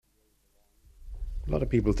A lot of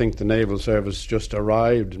people think the Naval Service just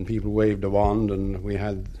arrived and people waved a wand and we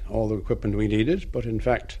had all the equipment we needed, but in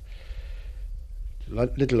fact,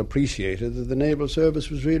 little appreciated that the Naval Service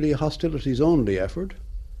was really a hostilities-only effort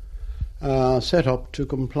set up to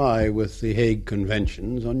comply with the Hague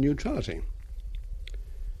Conventions on neutrality.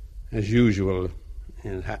 As usual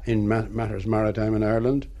in matters maritime in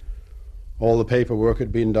Ireland, all the paperwork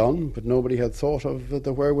had been done, but nobody had thought of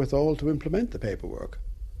the wherewithal to implement the paperwork.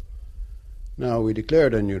 Now, we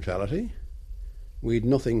declared our neutrality. We had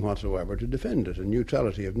nothing whatsoever to defend it, and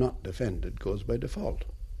neutrality, if not defended, goes by default.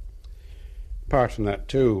 Apart from that,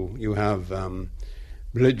 too, you have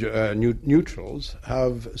neutrals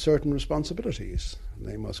have certain responsibilities.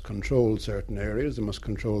 They must control certain areas, they must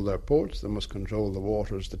control their ports, they must control the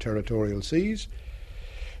waters, the territorial seas,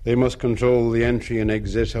 they must control the entry and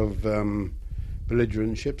exit of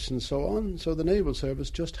belligerent ships and so on. So the Naval Service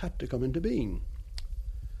just had to come into being.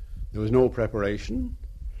 There was no preparation.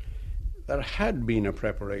 There had been a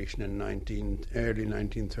preparation in early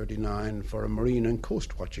 1939 for a marine and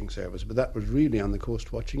coast watching service, but that was really on the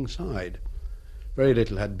coast watching side. Very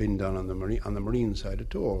little had been done on the marine side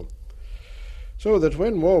at all. So that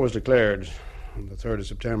when war was declared on the 3rd of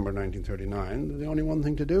September 1939, the only one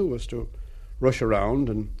thing to do was to rush around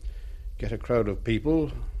and get a crowd of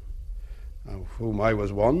people, of whom I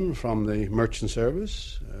was one, from the merchant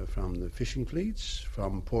service, from the fishing fleets,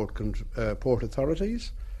 from port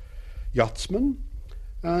authorities, yachtsmen,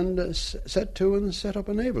 and set up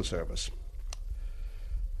a naval service.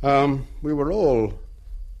 We were all,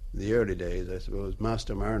 in the early days, I suppose,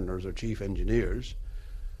 master mariners or chief engineers.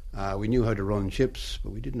 We knew how to run ships,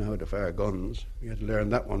 but we didn't know how to fire guns. We had to learn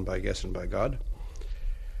that one by guess and by God.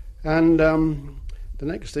 And the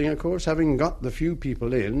next thing, of course, having got the few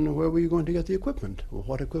people in, where were you going to get the equipment? Well,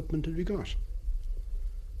 what equipment had we got?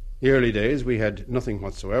 The early days, we had nothing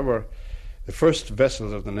whatsoever. The first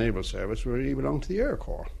vessels of the Naval Service really belonged to the Air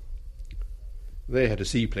Corps. They had a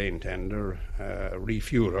seaplane tender, a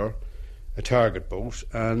refueler, a target boat,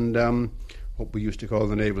 and what we used to call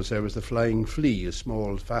the Naval Service the Flying Flea, a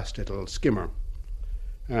small, fast little skimmer.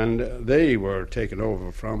 And they were taken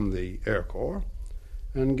over from the Air Corps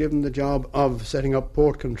and given the job of setting up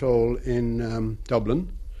port control in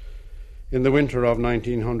Dublin in the winter of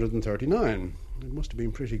 1939. It must have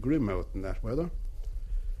been pretty grim out in that weather.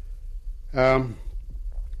 Then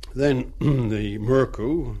the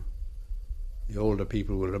Mercu, the older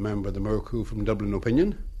people will remember the Mercu from Dublin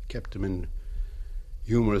Opinion, kept them in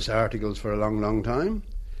humorous articles for a long, long time.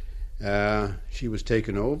 She was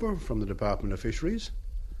taken over from the Department of Fisheries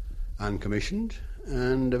and commissioned,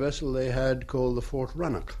 and a vessel they had called the Fort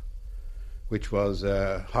Rannoch, which was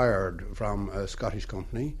hired from a Scottish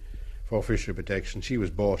company for fishery protection. She was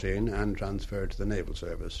bought in and transferred to the Naval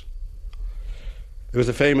Service. There was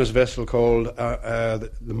a famous vessel called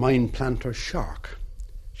the Mine Planter Shark.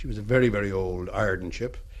 She was a very, very old iron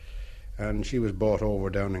ship, and she was brought over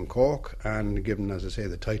down in Cork and given, as I say,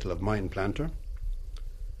 the title of Mine Planter.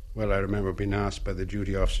 Well, I remember being asked by the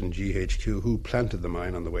duty officer in GHQ who planted the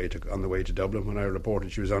mine on the way to Dublin when I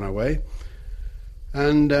reported she was on her way.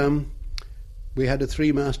 And we had a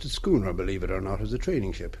three-masted schooner, believe it or not, as a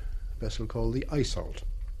training ship, a vessel called the Iseult.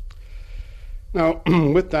 Now,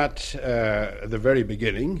 with that, at the very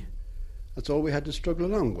beginning, that's all we had to struggle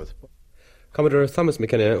along with. Commodore Thomas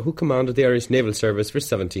McKenna, who commanded the Irish Naval Service for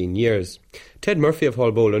 17 years. Ted Murphy of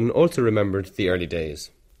Haulbowline also remembered the early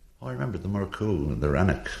days. I remember the Mercu, the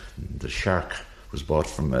Rannoch. The Shark was bought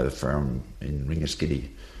from a firm in Ringaskiddy,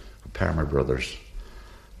 Palmer Brothers.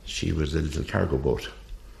 She was a little cargo boat,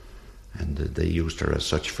 and they used her as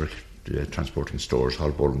such for transporting stores.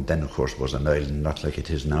 Haulbowline then, of course, was an island, not like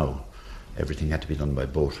it is now. Everything had to be done by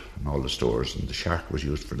boat and all the stores, and the Shark was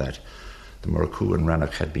used for that. The Mercu and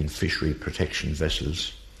Rannoch had been fishery protection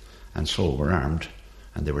vessels, and so were armed,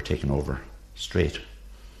 and they were taken over straight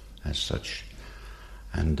as such.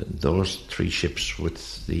 And those three ships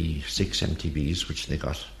with the 6 MTBs, which they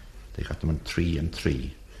got them in 3 and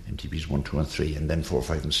 3, MTBs 1, 2 and 3, and then 4,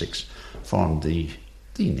 5 and 6, formed the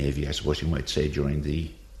Navy, I suppose you might say, during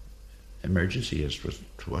the emergency, as was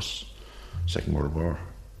to us, Second World War.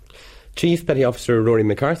 Chief Petty Officer Rory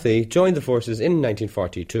McCarthy joined the forces in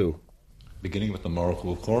 1942. Beginning with the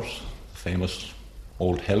Mercu, of course, the famous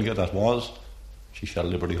old Helga that was. She shelled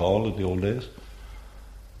Liberty Hall in the old days.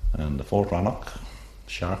 And the Fort Rannoch,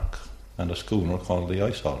 Shark, and a schooner called the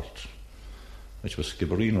Iseult, which was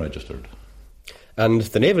Skibbereen registered. And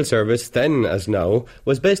the Naval Service, then as now,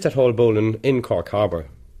 was based at Haulbowline in Cork Harbour.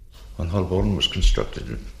 Well, Haulbowline was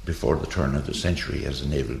constructed before the turn of the century as a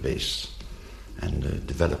naval base and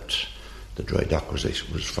developed. The dry dock was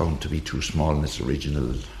found to be too small in its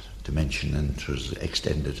original dimension, and it was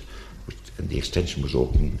extended, and the extension was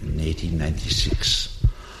opened in 1896.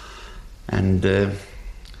 And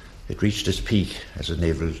it reached its peak as a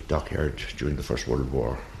naval dockyard during the First World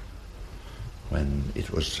War, when it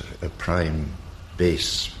was a prime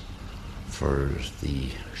base for the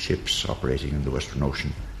ships operating in the Western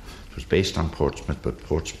Ocean. It was based on Portsmouth, but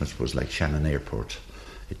Portsmouth was like Shannon Airport.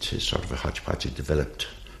 It's sort of a hodgepodge. It developed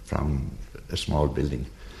from a small building,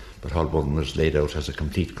 but Haulbowline was laid out as a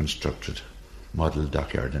complete constructed model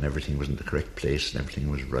dockyard, and everything was in the correct place and everything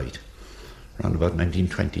was right. Around about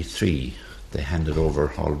 1923, they handed over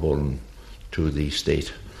Haulbowline to the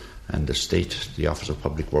state, and the state, the Office of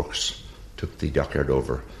Public Works, took the dockyard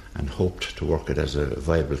over and hoped to work it as a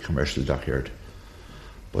viable commercial dockyard.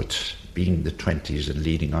 But being the 20s and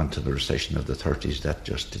leading on to the recession of the 30s, that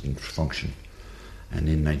just didn't function. And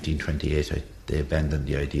in 1928, they abandoned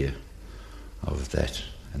the idea of that,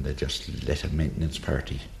 and they just let a maintenance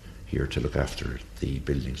party here to look after the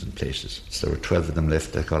buildings and places. So there were 12 of them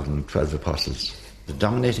left. They called them 12 Apostles. The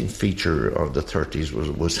dominating feature of the 30s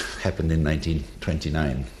was happened in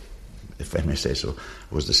 1929, if I may say so,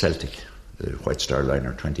 was the Celtic, the White Star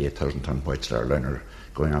liner, 28,000-ton White Star liner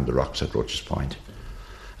going on the rocks at Roach's Point.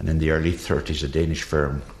 And in the early 30s, a Danish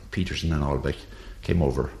firm, Peterson and Albeck, came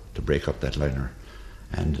over to break up that liner,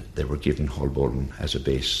 and they were given Haulbowline as a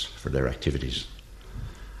base for their activities.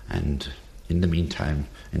 And in the meantime,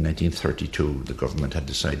 in 1932, the government had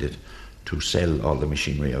decided to sell all the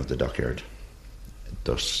machinery of the dockyard,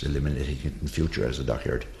 thus eliminating it in future as a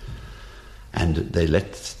dockyard. And they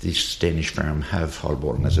let this Danish firm have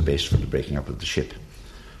Haulbowline as a base for the breaking up of the ship.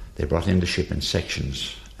 They brought in the ship in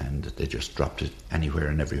sections, and they just dropped it anywhere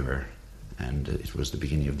and everywhere. And it was the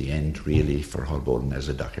beginning of the end, really, for Haulbowline as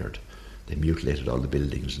a dockyard. They mutilated all the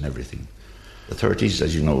buildings and everything. The 30s,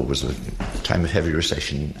 as you know, was a time of heavy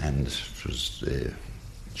recession, and it was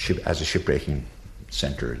as a shipbreaking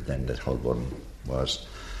centre then that Haulbowline was.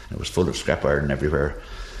 And it was full of scrap iron everywhere.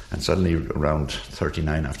 And suddenly, around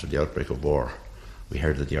 39, after the outbreak of war, we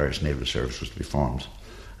heard that the Irish Naval Service was to be formed.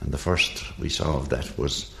 And the first we saw of that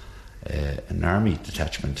was an army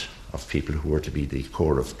detachment of people who were to be the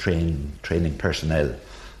Corps of training personnel.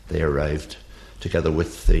 They arrived together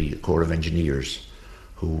with the Corps of Engineers,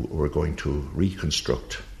 who were going to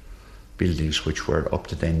reconstruct buildings which were up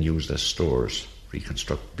to then used as stores,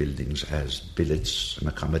 reconstruct buildings as billets and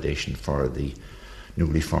accommodation for the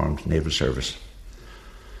newly formed Naval Service.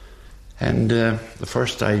 And the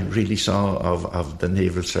first I really saw of the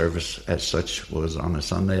Naval Service as such was on a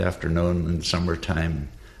Sunday afternoon in summertime,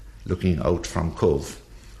 looking out from Cove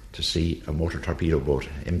to see a motor torpedo boat,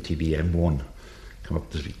 MTB M1, come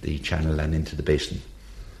up the channel and into the basin.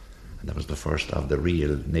 And that was the first of the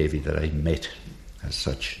real Navy that I met as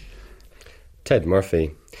such. Ted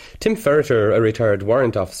Murphy. Tim Ferreter, a retired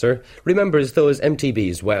warrant officer, remembers those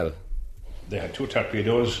MTBs well. They had 2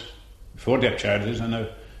 torpedoes, 4 depth charges and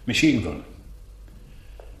a machine gun.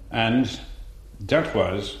 And that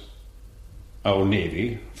was our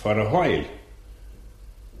Navy for a while.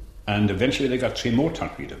 And eventually they got 3 more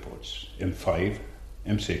torpedo boats, M5,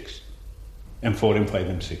 M6, M4,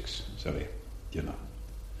 M5, M6,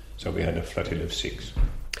 So we had a flotilla of 6.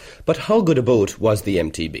 But how good a boat was the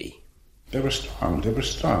MTB? They were strong,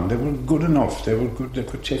 they were good enough, they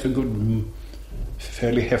could take a good,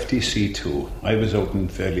 fairly hefty sea too. I was out in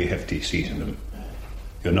fairly hefty seas in them,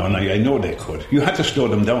 and I know they could. You had to slow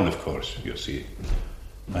them down, of course, you see.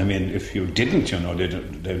 I mean, if you didn't,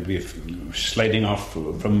 they'd be sliding off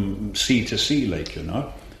from sea to sea,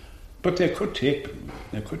 But they could take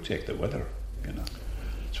the weather,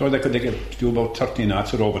 So they could do about 30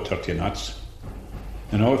 knots or over 30 knots.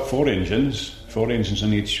 4 engines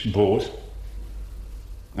in each boat.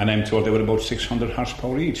 And I'm told they were about 600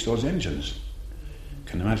 horsepower each, those engines. You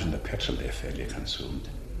can imagine the petrol they fairly consumed.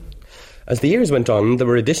 As the years went on, there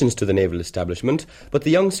were additions to the naval establishment, but the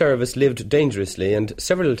young service lived dangerously and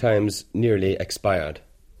several times nearly expired.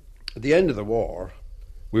 At the end of the war,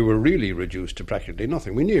 we were really reduced to practically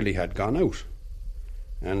nothing. We nearly had gone out.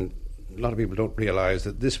 And a lot of people don't realise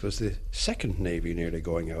that this was the second Navy nearly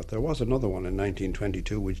going out. There was another one in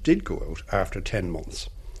 1922 which did go out after 10 months.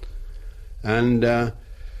 And the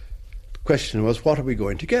question was, what are we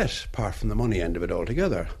going to get, apart from the money end of it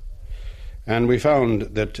altogether? And we found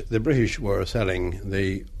that the British were selling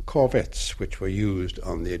the corvettes which were used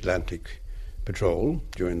on the Atlantic patrol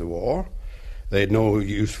during the war. They had no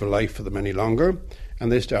useful life for them any longer,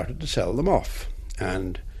 and they started to sell them off.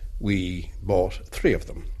 And we bought 3 of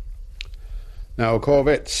them. Now,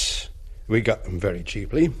 corvettes, we got them very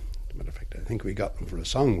cheaply. As a matter of fact, I think we got them for a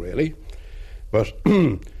song, really. But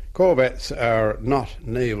Corvettes are not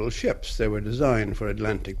naval ships. They were designed for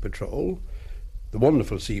Atlantic patrol, the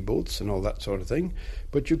wonderful sea boats and all that sort of thing,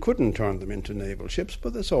 but you couldn't turn them into naval ships,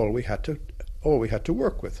 but that's all we had to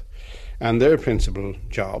work with. And their principal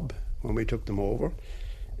job, when we took them over,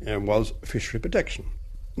 was fishery protection.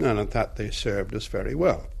 And at that they served us very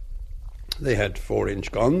well. They had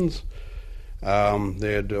 4-inch guns,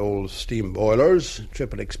 they had old steam boilers,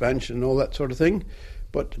 triple expansion and all that sort of thing,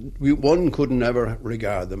 but one could never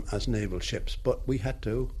regard them as naval ships, but we had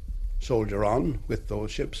to soldier on with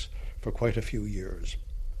those ships for quite a few years.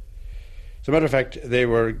 As a matter of fact, they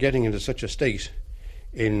were getting into such a state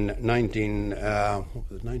in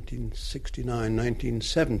 1969,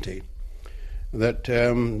 1970, that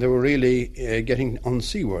they were really getting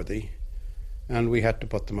unseaworthy, and we had to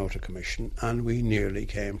put them out of commission, and we nearly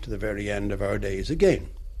came to the very end of our days again.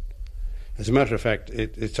 As a matter of fact,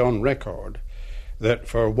 it's on record that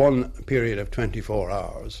for one period of 24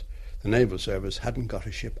 hours, the Naval Service hadn't got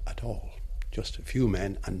a ship at all, just a few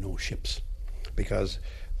men and no ships, because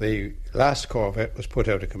the last corvette was put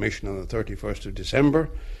out of commission on the 31st of December,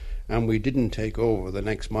 and we didn't take over the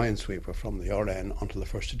next minesweeper from the RN until the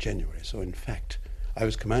 1st of January. So in fact, I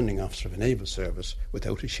was commanding officer of the Naval Service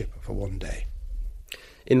without a ship for one day.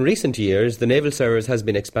 In recent years, the Naval Service has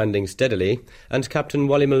been expanding steadily, and Captain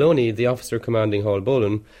Wally Maloney, the officer commanding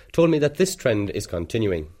Haulbowline, told me that this trend is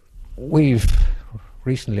continuing. We've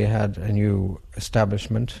recently had a new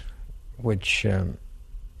establishment which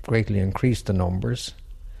greatly increased the numbers.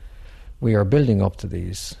 We are building up to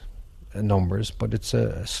these numbers, but it's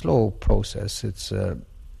a slow process.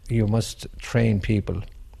 You must train people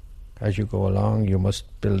as you go along. You must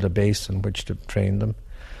build a base on which to train them.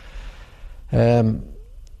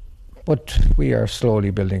 But we are slowly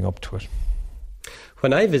building up to it.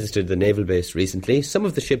 When I visited the naval base recently, some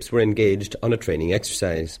of the ships were engaged on a training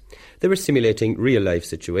exercise. They were simulating real-life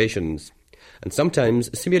situations. And sometimes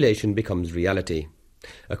simulation becomes reality.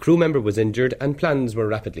 A crew member was injured and plans were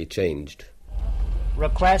rapidly changed.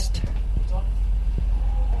 Request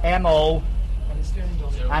MO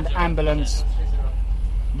and ambulance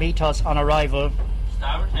meet us on arrival.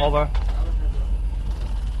 Over.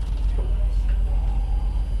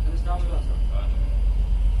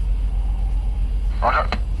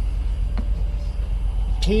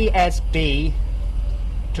 TSB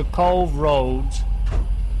to Cove Roads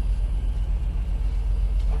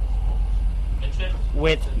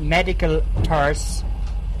with medical terse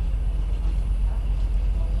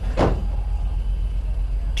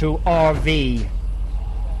to RV.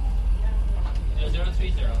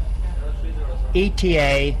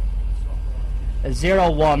 ETA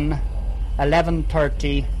 01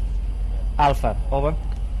 11:30 Alpha. Over.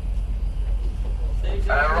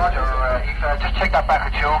 Roger, just check that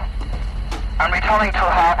back at you. I'm returning to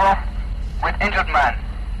harbour with injured man.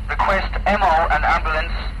 Request MO and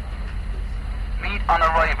ambulance. Meet on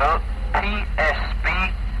arrival,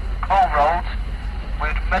 PSB, Cove Roads,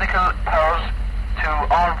 with medical powers to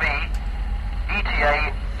RV,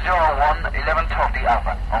 ETA 01 11:30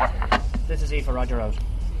 Alpha. Over. This is E for Roger out.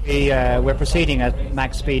 We're proceeding at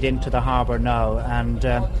max speed into the harbour now, and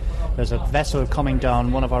there's a vessel coming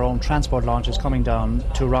down, one of our own transport launches coming down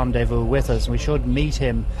to rendezvous with us. We should meet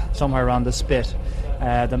him somewhere around the spit.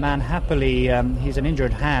 The man happily, he's an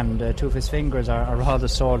injured hand, 2 of his fingers are rather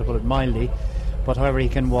sore, to put it mildly, but however he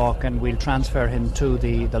can walk, and we'll transfer him to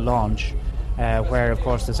the launch, where of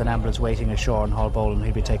course there's an ambulance waiting ashore in Haulbowline.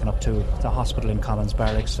 He'll be taken up to the hospital in Collins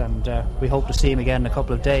Barracks, and we hope to see him again in a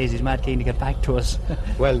couple of days. He's mad keen to get back to us.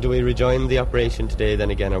 Well, do we rejoin the operation today then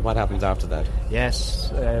again, or what happens after that?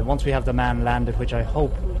 Yes, once we have the man landed, which I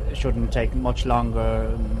hope shouldn't take much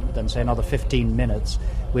longer than say another 15 minutes,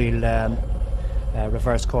 we'll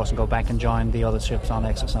reverse course and go back and join the other ships on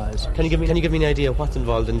exercise. Can you give me an idea of what's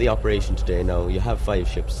involved in the operation today now? You have 5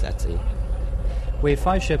 ships at sea. We have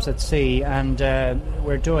 5 ships at sea, and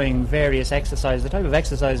we're doing various exercises. The type of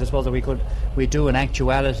exercise, I suppose, that we do in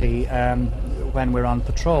actuality when we're on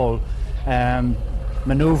patrol,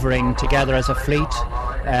 manoeuvring together as a fleet.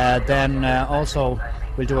 Then also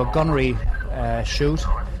we'll do a gunnery shoot.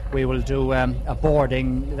 We will do a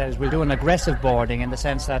boarding. That is, we'll do an aggressive boarding in the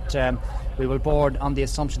sense that we will board on the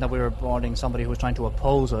assumption that we were boarding somebody who was trying to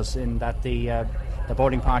oppose us, in that the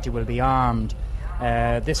boarding party will be armed.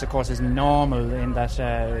 This, of course, is normal in that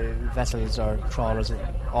vessels or trawlers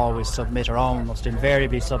always submit, or almost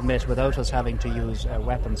invariably submit, without us having to use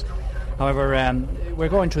weapons. However, we're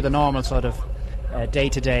going through the normal sort of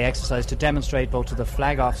day-to-day exercise to demonstrate both to the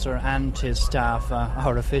flag officer and his staff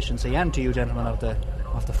our efficiency, and to you gentlemen of the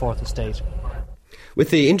 4th Estate.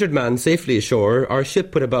 With the injured man safely ashore, our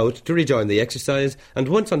ship put about to rejoin the exercise, and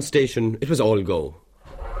once on station, it was all go.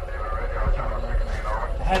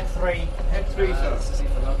 Head 3. Head 3, sir.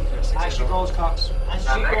 As she goes, Cox. As she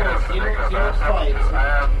goes, 0-5.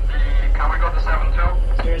 Can we go to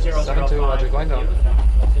 7-2? 0-0. 7-2, Roger, going down.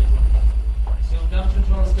 So ground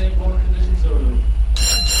control, stay board condition Zulu.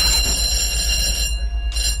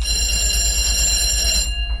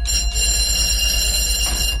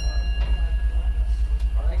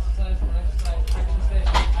 Exercise,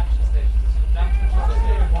 action station. So ground control,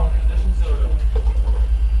 stay board condition Zulu.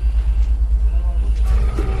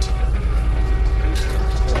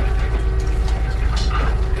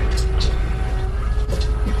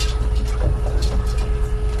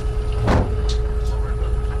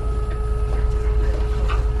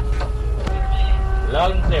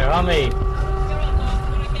 Loud and clear, on me.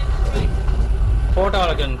 Port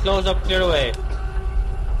Orlegan, close up, clear away.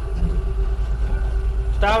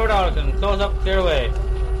 Starboard Orlegan, close up, clear away.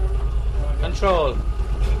 Control.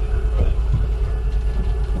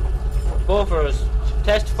 Gophers,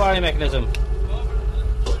 test firing mechanism.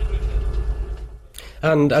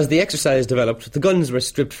 And as the exercise developed, the guns were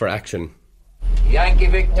stripped for action. Yankee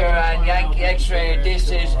Victor and Yankee X-ray,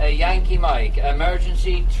 this is a Yankee Mike.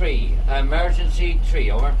 Emergency 3. Emergency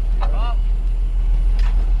 3, over.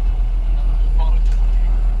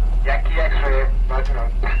 Yankee X-ray,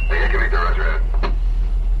 Roger. Yankee Victor, Roger.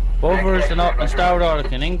 Gophers and Starboard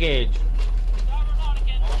Orlegan, engage.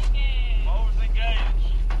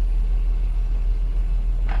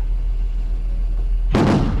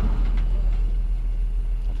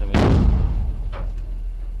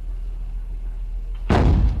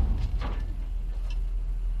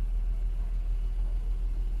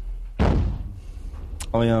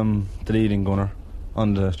 I am the leading gunner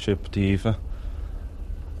on the ship, the Aoife,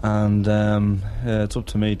 and it's up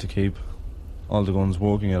to me to keep all the guns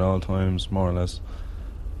working at all times, more or less.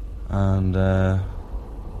 And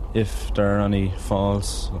if there are any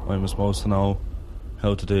faults, I'm supposed to know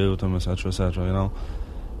how to deal with them, etc., etc., you know.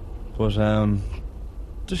 But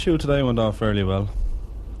the shoot today went off fairly well,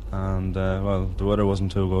 and well, the weather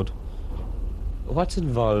wasn't too good. What's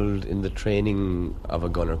involved in the training of a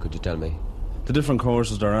gunner, could you tell me? The different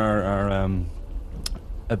courses there are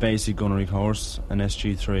a basic gunnery course, an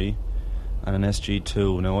SG3 and an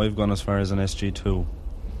SG2. Now I've gone as far as an SG2.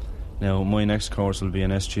 Now my next course will be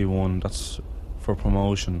an SG1, that's for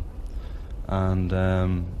promotion. And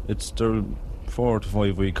they're 4 to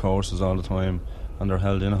 5 week courses all the time, and they're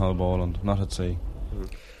held in Hull Bowland, not at sea.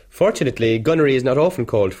 Fortunately, gunnery is not often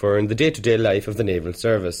called for in the day-to-day life of the naval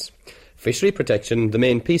service. Fishery protection, the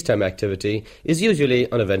main peacetime activity, is usually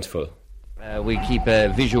uneventful. We keep a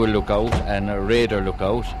visual lookout and a radar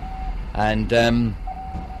lookout, and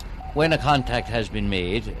when a contact has been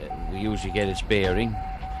made, we usually get its bearing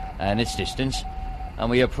and its distance, and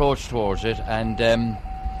we approach towards it, and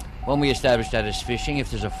when we establish that it's fishing, if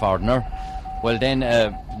there's a foreigner, well then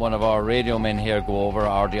one of our radio men here go over,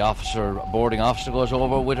 or the boarding officer goes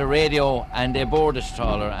over with a radio, and they board the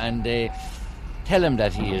trawler and they tell him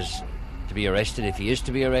that he is to be arrested if he is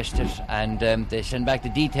to be arrested, and they send back the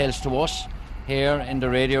details to us here in the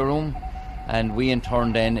radio room, and we in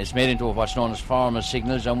turn then, it's made into what's known as formal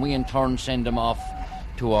signals, and we in turn send them off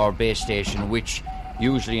to our base station, which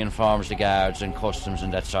usually informs the guards and customs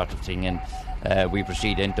and that sort of thing, and we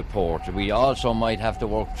proceed into port. We also might have to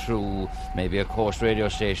work through maybe a coast radio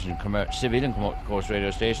station, civilian coast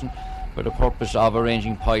radio station, for the purpose of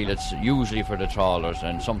arranging pilots, usually for the trawlers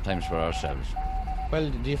and sometimes for ourselves. Well,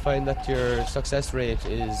 do you find that your success rate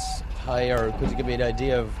is high, or could you give me an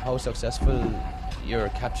idea of how successful your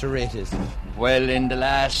capture rate is? Well, in the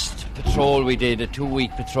last patrol we did, a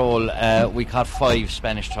 2-week patrol, we caught 5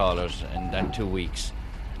 Spanish trawlers in that 2 weeks.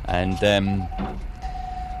 And,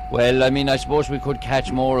 well, I mean, I suppose we could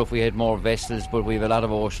catch more if we had more vessels, but we have a lot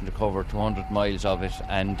of ocean to cover, 200 miles of it,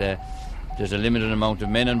 and there's a limited amount of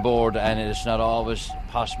men on board, and it's not always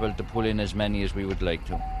possible to pull in as many as we would like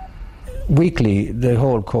to. Weekly, the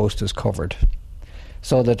whole coast is covered,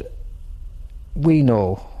 so that we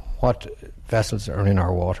know what vessels are in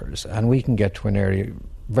our waters, and we can get to an area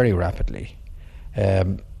very rapidly.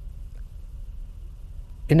 In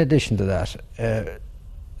addition to that,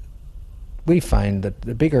 we find that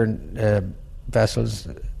the bigger vessels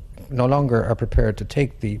no longer are prepared to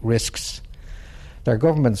take the risks. Their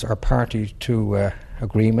governments are party to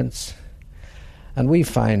agreements, and we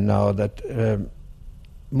find now that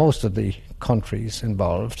most of the countries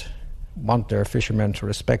involved want their fishermen to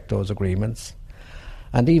respect those agreements,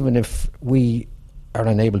 and even if we are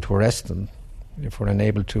unable to arrest them, if we're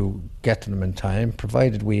unable to get to them in time,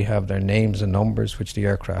 provided we have their names and numbers which the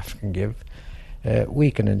aircraft can give, we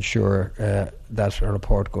can ensure that a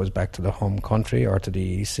report goes back to the home country or to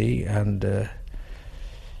the EEC, and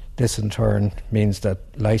the This in turn means that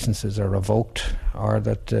licences are revoked or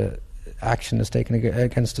that action is taken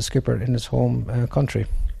against the skipper in his home country.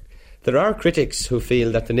 There are critics who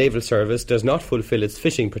feel that the Naval Service does not fulfil its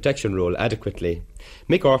fishing protection role adequately.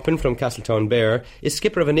 Mick Orpin from Castletownbere is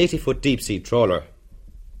skipper of an 80-foot deep-sea trawler.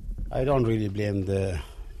 I don't really blame the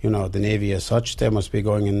Navy as such. They must be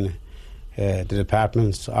going in the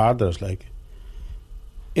department's orders. Like,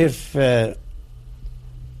 if you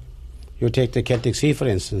take the Celtic Sea, for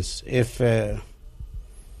instance, if the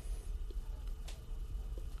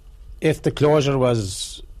closure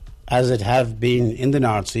was as it have been in the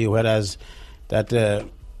North Sea, whereas that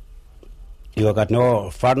you got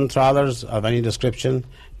no foreign trawlers of any description,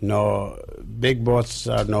 no big boats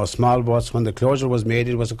or no small boats. When the closure was made,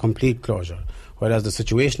 it was a complete closure. Whereas the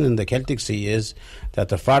situation in the Celtic Sea is that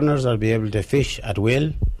the foreigners will be able to fish at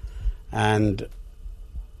will, and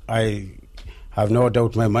I have no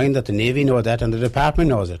doubt in my mind that the Navy know that and the department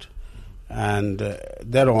knows it. And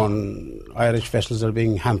their own Irish vessels are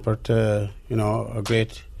being hampered to, a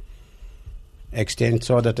great extent,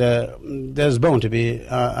 so that there's bound to be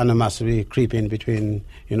animosity creeping between,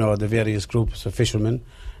 the various groups of fishermen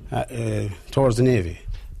towards the Navy.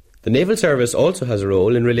 The Naval Service also has a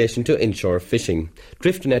role in relation to inshore fishing,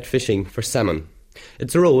 drift net fishing for salmon.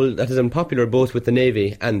 It's a role that is unpopular both with the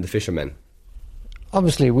Navy and the fishermen.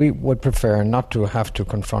 Obviously, we would prefer not to have to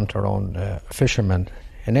confront our own fishermen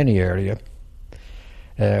in any area.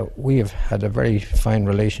 We have had a very fine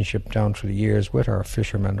relationship down through the years with our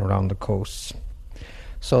fishermen around the coasts,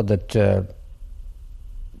 so that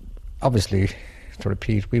obviously, to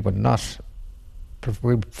repeat, we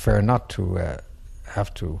prefer not to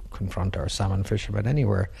have to confront our salmon fishermen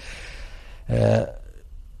anywhere.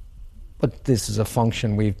 But this is a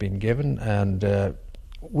function we've been given, and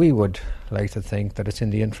we would like to think that it's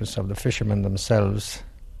in the interests of the fishermen themselves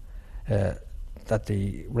that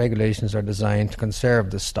the regulations are designed to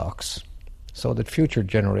conserve the stocks, so that future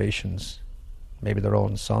generations, maybe their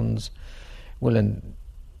own sons, will in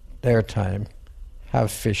their time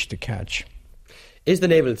have fish to catch. Is the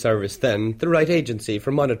Naval Service then the right agency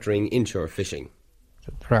for monitoring inshore fishing?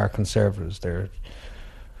 There are conservatives there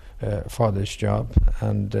for this job,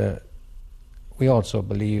 and we also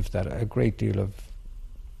believe that a great deal of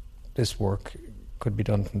this work could be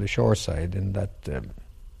done from the shore side, in that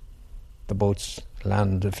the boats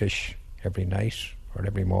land the fish every night or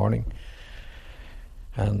every morning,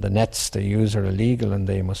 and the nets they use are illegal and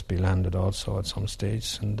they must be landed also at some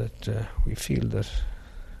stage, and that we feel that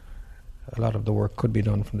a lot of the work could be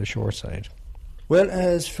done from the shore side. Well,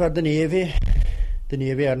 as for the Navy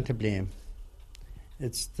aren't to blame.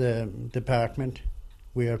 It's the department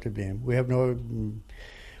we are to blame. We have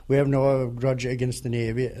no grudge against the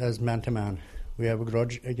Navy as man to man. We have a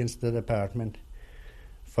grudge against the department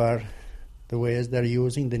for the ways they're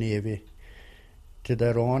using the Navy to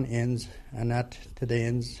their own ends and not to the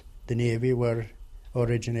ends the Navy were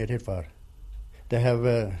originated for. They have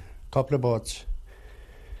a couple of boats,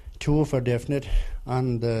 2 for definite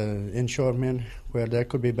on the inshore men, where they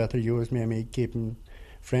could be better used, maybe keeping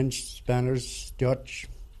French, Spanish, Dutch,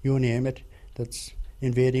 you name it, that's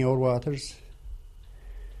invading our waters.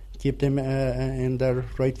 Keep them in their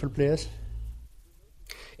rightful place.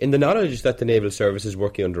 In the knowledge that the Naval Service is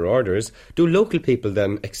working under orders, do local people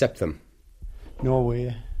then accept them? No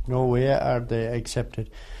way are they accepted.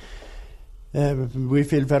 We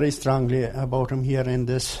feel very strongly about them here in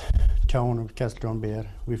this town of Castletownbere.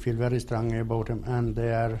 We feel very strongly about them, and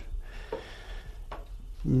they are,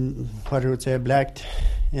 what I would say, blacked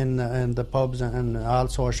in the pubs and all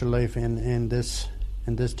social life in this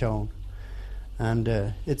town. And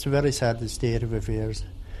it's a very sad state of affairs,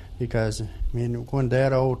 because when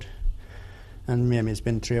they're out, and maybe it's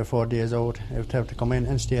been 3 or 4 days out, if they have to come in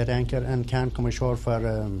and stay at anchor and can't come ashore for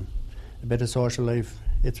a bit of social life,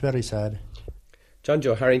 it's very sad. John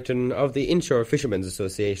Joe Harrington of the Inshore Fishermen's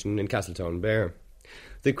Association in Castletownbere.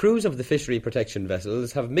 The crews of the fishery protection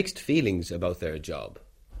vessels have mixed feelings about their job.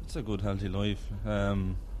 It's a good, healthy life.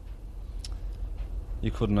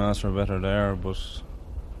 You couldn't ask for better there, but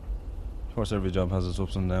of course every job has its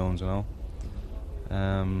ups and downs,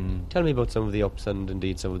 Tell me about some of the ups and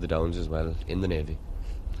indeed some of the downs as well in the Navy.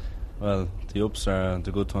 Well, the ups are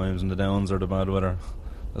the good times and the downs are the bad weather.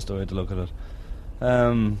 That's the way to look at it.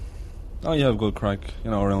 You have good crack,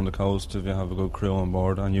 around the coast if you have a good crew on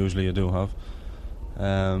board, and usually you do have.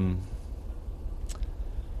 The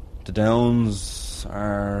downs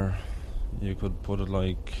are, you could put it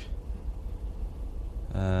like,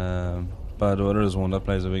 bad weather is one that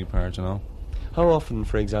plays a big part, How often,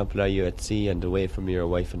 for example, are you at sea and away from your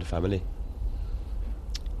wife and family?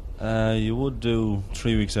 You would do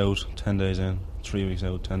 3 weeks out, 10 days in. 3 weeks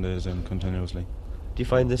out, 10 days in continuously. Do you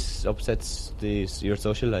find this upsets your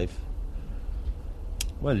social life?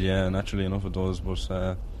 Well, yeah, naturally enough it does, but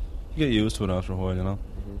you get used to it after a while, you know.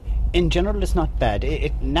 In general, it's not bad.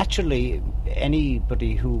 It naturally,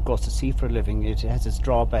 anybody who goes to sea for a living, it has its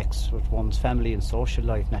drawbacks with one's family and social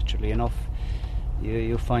life. Naturally enough,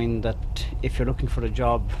 you find that if you're looking for a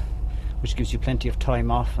job which gives you plenty of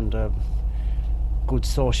time off and a good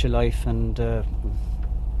social life and a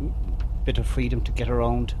bit of freedom to get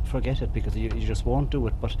around, forget it, because you just won't do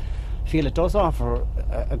it. But I feel it does offer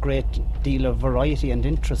a great deal of variety and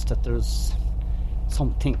interest, that there's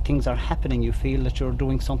things are happening. You feel that you're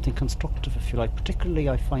doing something constructive, if you like. Particularly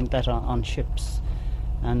I find that on ships.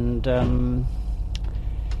 And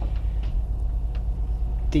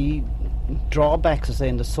the drawbacks, I say,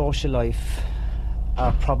 in the social life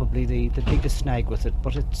are probably the biggest snag with it,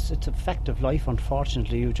 but it's a fact of life.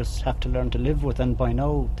 Unfortunately, you just have to learn to live with, and by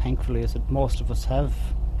now, thankfully, as most of us have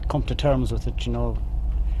come to terms with it. You know,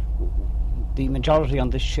 the majority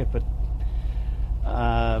on this ship,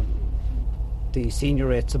 the senior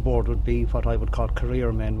rates aboard would be what I would call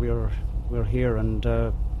career men. We're here, and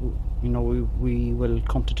you know, we will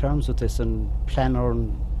come to terms with this and plan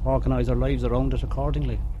and organise our lives around it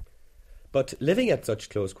accordingly. But living at such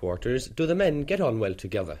close quarters, do the men get on well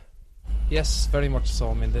together? Yes, very much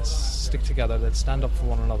so. I mean, they stick together, they stand up for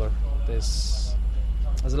one another. There's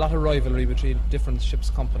a lot of rivalry between different ships'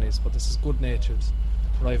 companies, but this is good-natured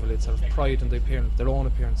rivalry. It's sort of pride in their own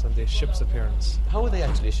appearance and the ship's appearance. How would they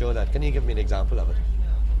actually show that? Can you give me an example of it?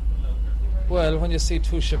 Well, when you see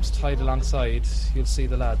two ships tied alongside, you'll see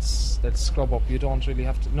the lads, they'll scrub up. You don't really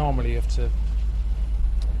have to, normally you have to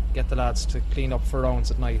get the lads to clean up for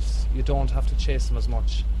rounds at night. You don't have to chase them as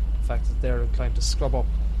much. The fact that they're inclined to scrub up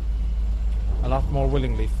a lot more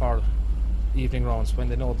willingly for evening rounds when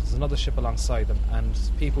they know there's another ship alongside them, and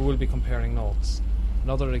people will be comparing notes.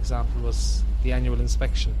 Another example was the annual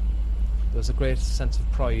inspection. There's a great sense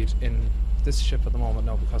of pride in this ship at the moment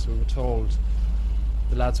now, because we were told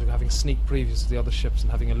the lads were having sneak previews of the other ships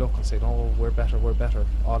and having a look and saying, oh, we're better.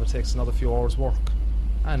 All it takes another few hours work.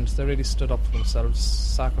 And they really stood up for themselves,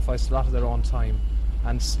 sacrificed a lot of their own time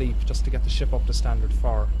and sleep just to get the ship up to standard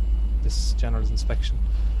for this general inspection.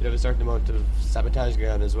 You'd have a certain amount of sabotage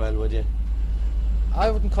going on as well, would you?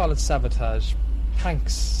 I wouldn't call it sabotage.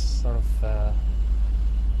 Pranks, sort of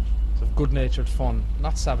good-natured fun,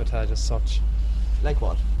 not sabotage as such. Like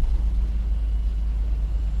what?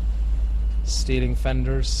 Stealing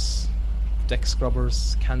fenders, deck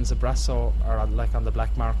scrubbers, cans of Brasso are like on the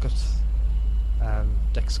black market.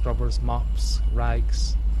 Deck scrubbers, mops,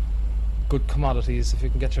 rags, good commodities if you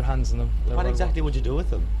can get your hands on them. What exactly would you do with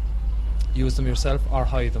them? Use them yourself or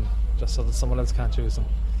hide them, just so that someone else can't use them.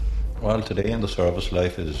 Well, today in the service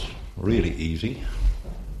life is really easy.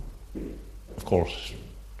 Of course,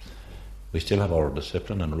 we still have our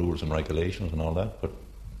discipline and rules and regulations and all that, but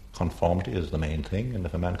conformity is the main thing, and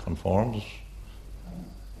if a man conforms,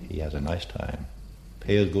 he has a nice time.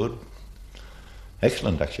 Pay is good.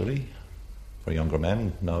 Excellent, actually, for younger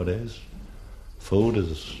men nowadays. Food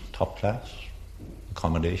is top class.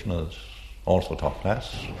 Accommodation is also top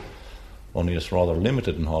class. Only it's rather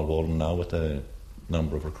limited in Hallbolden now with the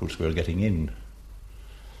number of recruits we're getting in.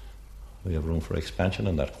 We have room for expansion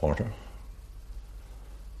in that quarter.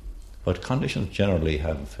 But conditions generally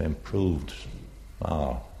have improved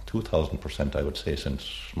 2,000%, I would say,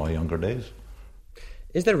 since my younger days.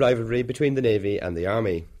 Is there rivalry between the Navy and the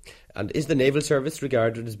Army? And is the Naval Service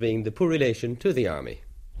regarded as being the poor relation to the Army?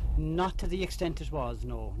 Not to the extent it was,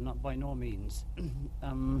 no, not by no means.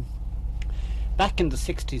 Back in the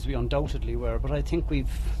 60s we undoubtedly were, but I think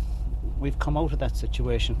we've come out of that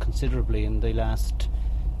situation considerably in the last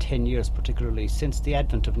 10 years, particularly since the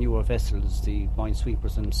advent of newer vessels, the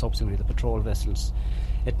minesweepers and subsequently the patrol vessels.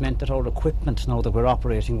 It meant that our equipment now that we're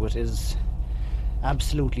operating with is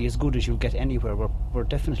absolutely as good as you'll get anywhere. We're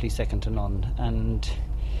definitely second to none, and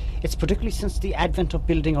it's particularly since the advent of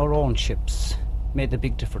building our own ships made a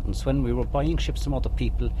big difference. When we were buying ships from other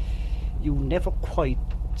people, you never quite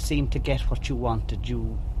seemed to get what you wanted.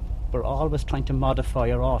 You were always trying to modify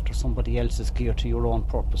or alter somebody else's gear to your own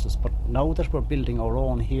purposes. But now that we're building our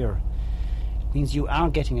own here, it means you are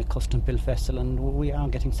getting a custom-built vessel and we are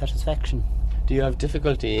getting satisfaction. Do you have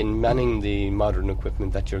difficulty in manning the modern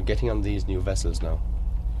equipment that you're getting on these new vessels now?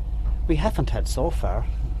 We haven't had so far.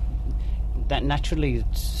 That naturally,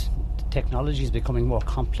 technology is becoming more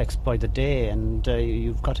complex by the day, and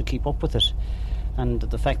you've got to keep up with it. And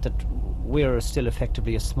the fact that we're still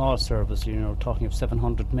effectively a small service, talking of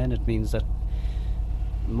 700 men, it means that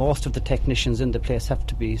most of the technicians in the place have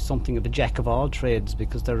to be something of a jack of all trades,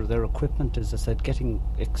 because their equipment is, as I said, getting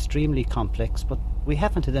extremely complex. But we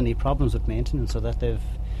haven't had any problems with maintenance, so that they've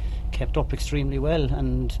kept up extremely well.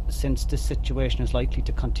 And since this situation is likely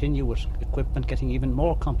to continue with equipment getting even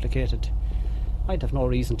more complicated, I'd have no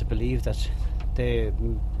reason to believe that the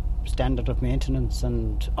standard of maintenance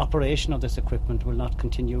and operation of this equipment will not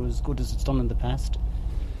continue as good as it's done in the past.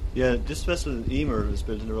 Yeah, this vessel, Emer, was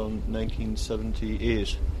built in around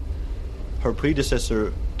 1978. Her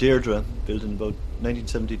predecessor, Deirdre, built in about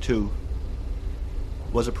 1972,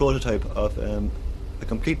 was a prototype of a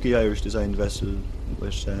completely Irish designed vessel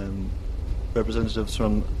with representatives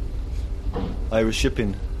from Irish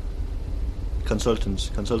shipping, consultants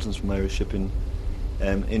from Irish shipping,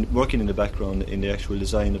 working in the background in the actual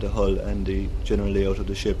design of the hull and the general layout of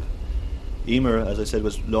the ship. Emer, as I said,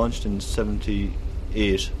 was launched in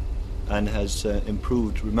 1978 and has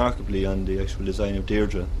improved remarkably on the actual design of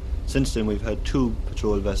Deirdre. Since then we've had 2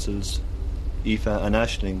 patrol vessels, Aoife and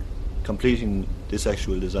Aisling, completing this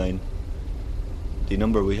actual design. The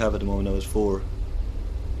number we have at the moment now is 4.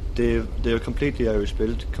 They're completely Irish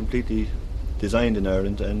built, completely designed in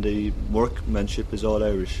Ireland, and the workmanship is all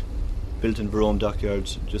Irish, built in Verome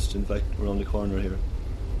dockyards, just in fact around the corner here.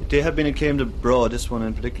 They have been acclaimed abroad. This one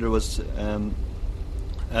in particular was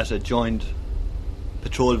at a joint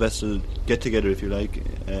patrol vessel get-together, if you like,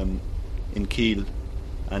 in Kiel,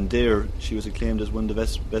 and there she was acclaimed as one of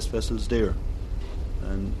the best vessels there,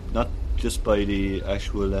 and not just by the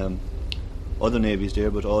actual other navies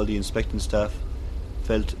there, but all the inspecting staff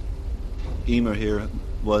felt Emer here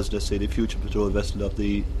was, let's say, the future patrol vessel of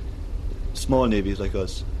the small navies like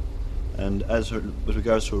us. And with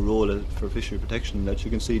regards to her role for fishery protection, that you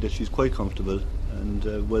can see that she's quite comfortable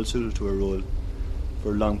and well suited to her role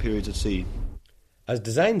for long periods at sea. As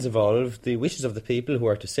designs evolve, the wishes of the people who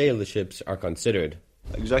are to sail the ships are considered.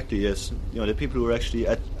 Exactly, yes. The people who were actually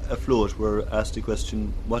afloat were asked the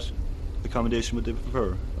question, what accommodation would they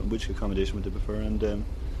prefer, which accommodation would they prefer, and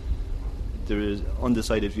there is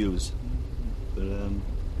undecided views. But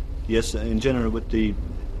yes, in general, with the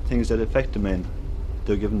things that affect the men,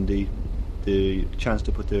 they're given the chance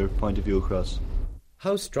to put their point of view across.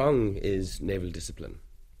 How strong is naval discipline?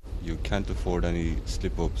 You can't afford any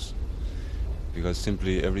slip-ups, because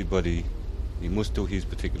simply everybody, he must do his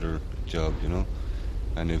particular job,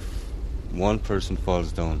 and if one person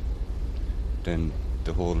falls down, then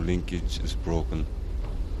the whole linkage is broken,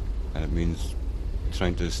 and it means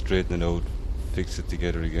trying to straighten it out, fix it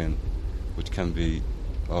together again, which can be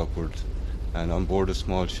awkward. And on board a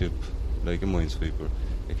small ship like a minesweeper,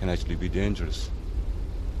 it can actually be dangerous.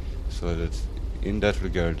 So that in that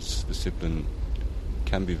regards, discipline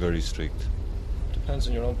can be very strict. Depends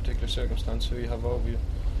on your own particular circumstance, who you have over you,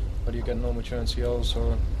 whether you get no mature NCOs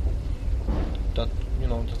or that,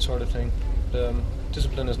 that sort of thing.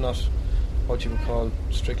 Discipline is not what you would call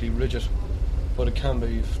strictly rigid, but it can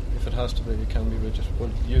be, if it has to be, it can be rigid. But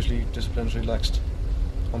usually discipline is relaxed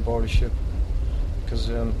on board a ship, because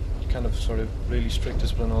you can't have sort of really strict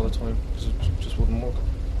discipline all the time, because it just wouldn't work.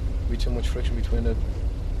 There'd be too much friction between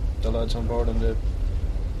the lads on board and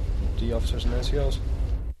the officers and NCOs.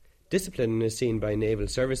 Discipline is seen by naval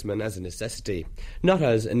servicemen as a necessity, not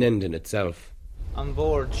as an end in itself. On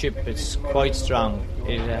board ship, it's quite strong.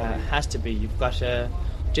 It has to be. You've got a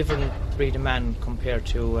different breed of man compared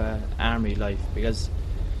to army life, because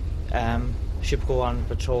ship go on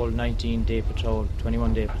patrol, 19-day patrol,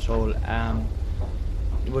 21-day patrol.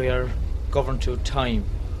 We are governed to time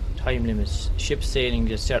limits. Ship sailing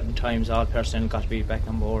at certain times, all personnel got to be back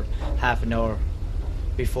on board half an hour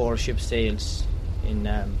before ship sails,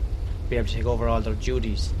 be able to take over all their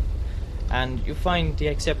duties. And you find they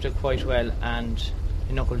accept it quite well and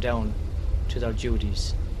knuckle down to their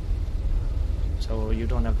duties. So you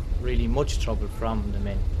don't have really much trouble from the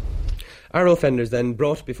men. Are offenders then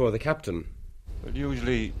brought before the captain? Well,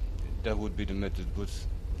 usually that would be the method, but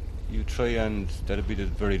you try, and that'd be the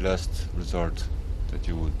very last resort that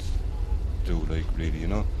you would do, like, really,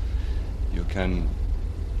 You can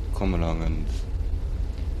come along and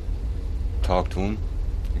talk to him,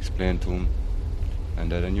 explain to him, and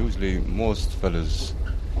that, and usually most fellas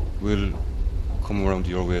will come around to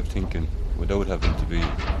your way of thinking without having to be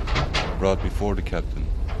brought before the captain.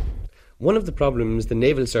 One of the problems the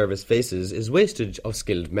naval service faces is wastage of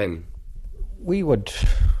skilled men. We would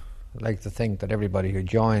like to think that everybody who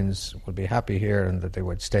joins would be happy here and that they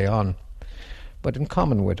would stay on. But in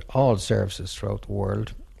common with all services throughout the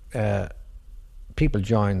world, people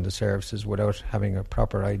join the services without having a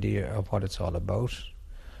proper idea of what it's all about.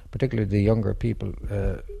 Particularly the younger people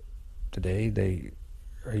today, they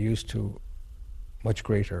are used to much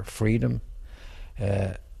greater freedom.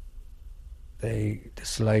 they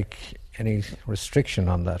dislike any restriction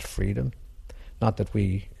on that freedom. Not that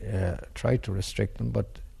we try to restrict them,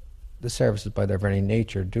 but the services by their very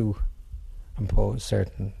nature do impose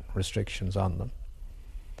certain restrictions on them.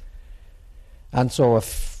 And so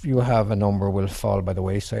if you have a number will fall by the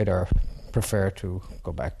wayside or prefer to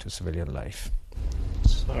go back to civilian life.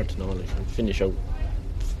 It's hard to know. Like, I'll finish out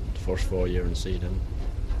the first 4 years and see them.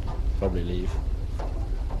 Probably leave.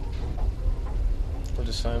 For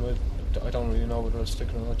this time, I don't really know whether I'll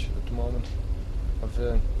stick or not at the moment. I've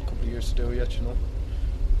a couple of years to do yet, you know.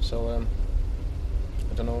 So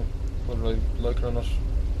I don't know whether I like it or not,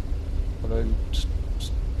 but I'll just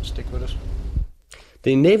stick with it.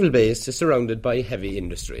 The naval base is surrounded by heavy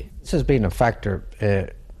industry. This has been a factor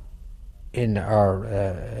in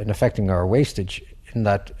affecting our wastage, in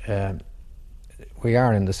that we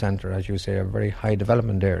are in the centre, as you say, a very high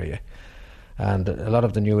development area, and a lot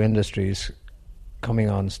of the new industries coming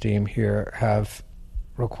on steam here have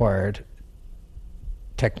required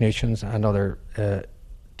technicians and other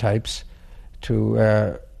types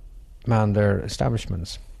to man their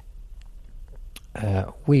establishments.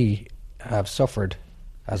 We have suffered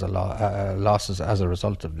as losses as a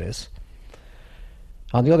result of this.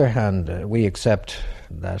 On the other hand, we accept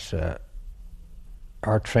that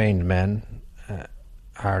our trained men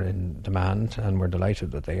are in demand, and we're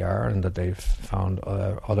delighted that they are, and that they've found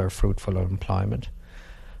other fruitful employment.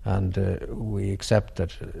 And we accept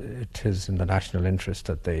that it is in the national interest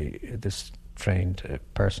that this trained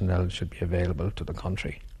personnel should be available to the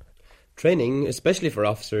country. Training, especially for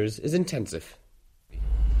officers, is intensive.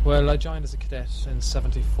 Well, I joined as a cadet in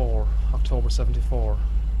October 74.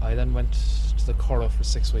 I then went to the Curragh for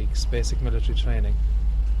 6 weeks, basic military training.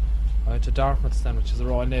 I went to Dartmouth then, which is the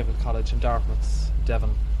Royal Naval College in Dartmouth,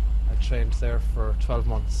 Devon. I trained there for 12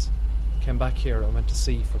 months. Came back here and went to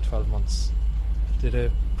sea for 12 months. Did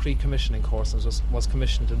a pre-commissioning course and was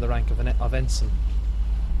commissioned in the rank of ensign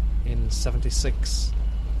in 76.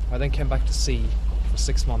 I then came back to sea for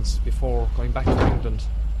 6 months before going back to England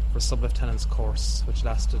for a sub-lieutenant's course, which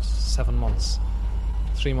lasted 7 months.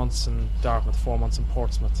 3 months in Dartmouth, 4 months in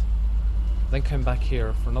Portsmouth. Then came back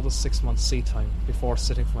here for another 6 months sea time before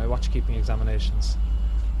sitting for my watchkeeping examinations,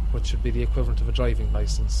 which would be the equivalent of a driving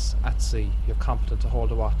licence at sea. You're competent to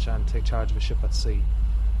hold a watch and take charge of a ship at sea.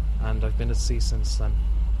 And I've been at sea since then.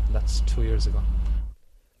 That's 2 years ago.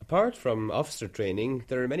 Apart from officer training,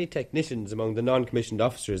 there are many technicians among the non-commissioned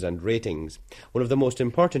officers and ratings. One of the most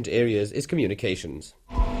important areas is communications.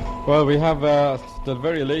 Well, we have the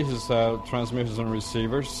very latest transmitters and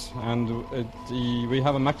receivers, and we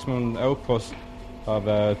have a maximum output of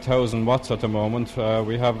 1,000 watts at the moment.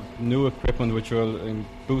 We have new equipment which will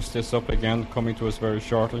boost this up again, coming to us very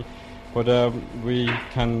shortly. But we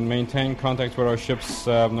can maintain contact with our ships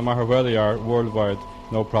no matter where they are worldwide,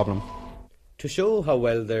 no problem. To show how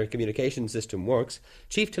well their communication system works,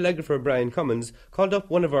 Chief Telegrapher Brian Cummins called up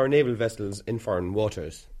one of our naval vessels in foreign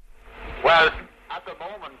waters. Well, at the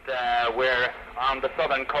moment we're on the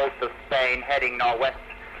southern coast of Spain, heading northwest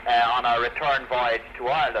on our return voyage to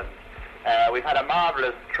Ireland. We've had a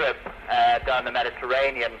marvellous trip down the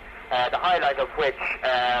Mediterranean, the highlight of which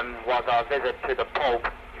was our visit to the Pope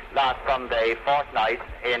last Sunday fortnight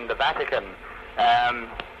in the Vatican.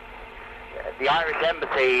 The Irish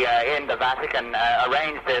Embassy in the Vatican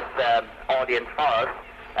arranged this audience for us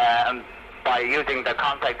by using the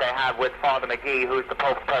contact they have with Father McGee, who's the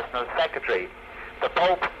Pope's personal secretary. The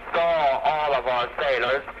Pope saw all of our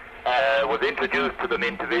sailors, was introduced to them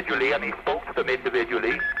individually, and he spoke to them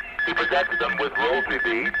individually. He presented them with rosary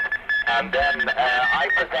beads, and then I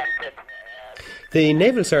presented... The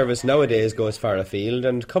naval service nowadays goes far afield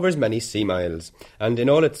and covers many sea miles, and in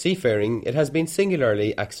all its seafaring it has been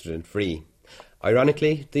singularly accident-free.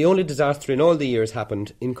 Ironically, the only disaster in all the years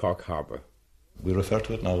happened in Cork Harbour. We refer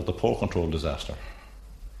to it now as the port control disaster.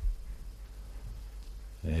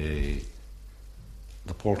 The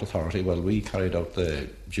Port Authority, well, we carried out the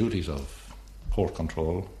duties of port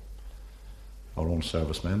control, our own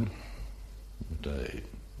servicemen, with a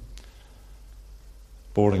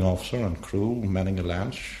boarding officer and crew manning a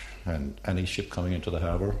launch, and any ship coming into the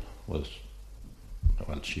harbour was,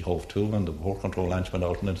 well, she hove to, and the port control launch went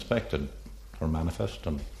out and inspected her manifest,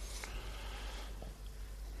 and,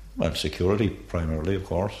 well, security primarily, of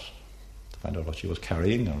course, to find out what she was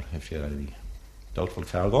carrying or if she had any doubtful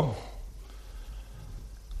cargo.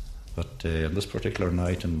 But on this particular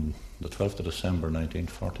night, on the 12th of December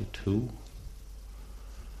 1942,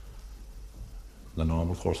 the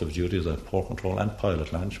normal course of duty as a port control and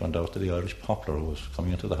pilot launch went out to the Irish Poplar, who was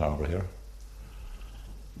coming into the harbour here.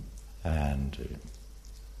 And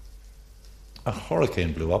a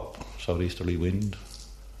hurricane blew up, southeasterly wind,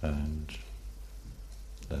 and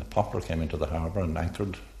the Poplar came into the harbour and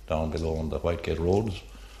anchored down below on the Whitegate roads.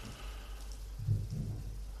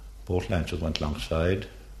 Both lanches went alongside,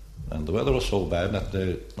 and the weather was so bad that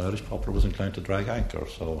the Irish Poplar was inclined to drag anchor,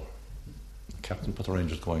 so the captain put the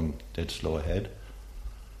Rangers going dead slow ahead,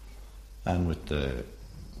 and with the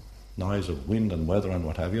noise of wind and weather and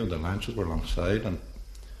what have you, the lanches were alongside, and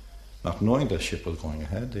not knowing the ship was going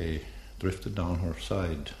ahead, they drifted down her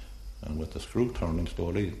side, and with the screw turning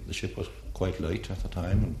slowly, the ship was quite light at the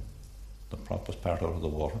time, and the prop was part out of the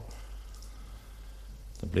water.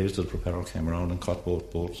 The blades of the propeller came around and caught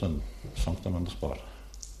both boats and sunk them on the spot,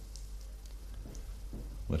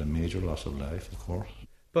 with a major loss of life, of course.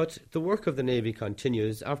 But the work of the Navy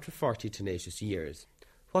continues after 40 tenacious years.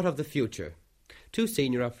 What of the future? Two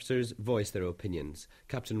senior officers voiced their opinions,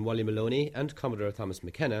 Captain Wally Maloney and Commodore Thomas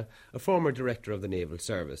McKenna, a former director of the Naval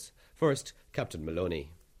Service. First, Captain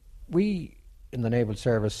Maloney. We in the Naval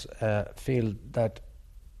Service feel that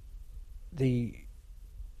the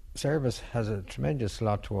service has a tremendous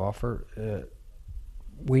lot to offer.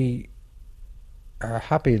 We are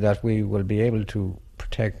happy that we will be able to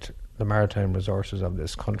protect the maritime resources of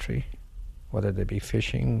this country, whether they be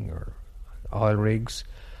fishing or oil rigs,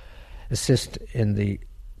 assist in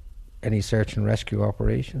any search and rescue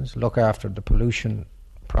operations, look after the pollution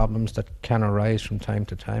problems that can arise from time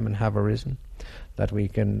to time and have arisen, that we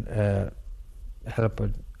can help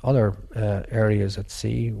with other areas at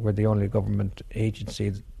sea. We're the only government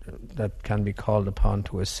agency that can be called upon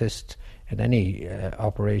to assist in any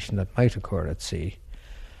operation that might occur at sea.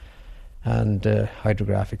 And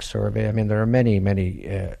hydrographic survey. I mean, there are many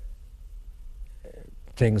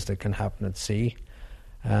things that can happen at sea.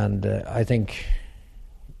 And I think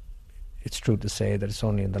it's true to say that it's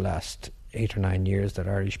only in the last 8 or 9 years that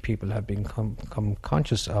Irish people have become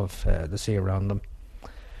conscious of the sea around them.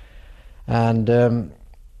 And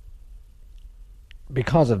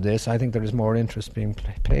because of this, I think there is more interest being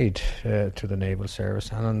paid to the Naval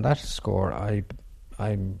Service. And on that score, I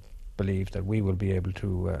believe that we will be able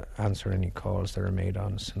to answer any calls that are made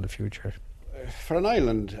on us in the future. For an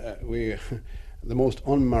island, we're the most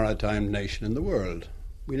unmaritime nation in the world.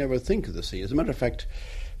 We never think of the sea. As a matter of fact,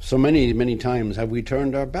 so many times have we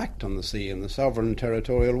turned our back on the sea and the sovereign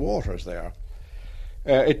territorial waters there.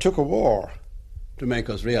 It took a war to make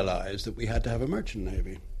us realise that we had to have a merchant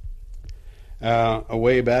navy.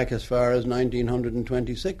 Way back as far as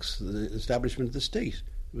 1926, the establishment of the state.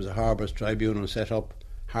 There was a harbours tribunal set up,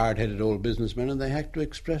 hard-headed old businessmen, and they had to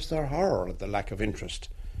express their horror at the lack of interest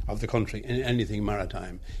of the country in anything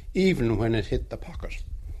maritime, even when it hit the pocket.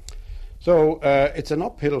 So it's an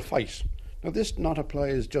uphill fight. Now, this not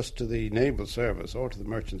applies just to the Naval Service or to the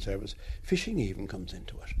Merchant Service. Fishing even comes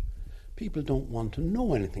into it. People don't want to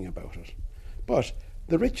know anything about it. But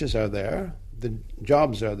the riches are there, the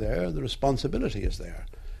jobs are there, the responsibility is there.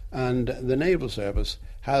 And the Naval Service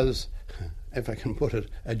has, if I can put it,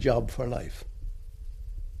 a job for life.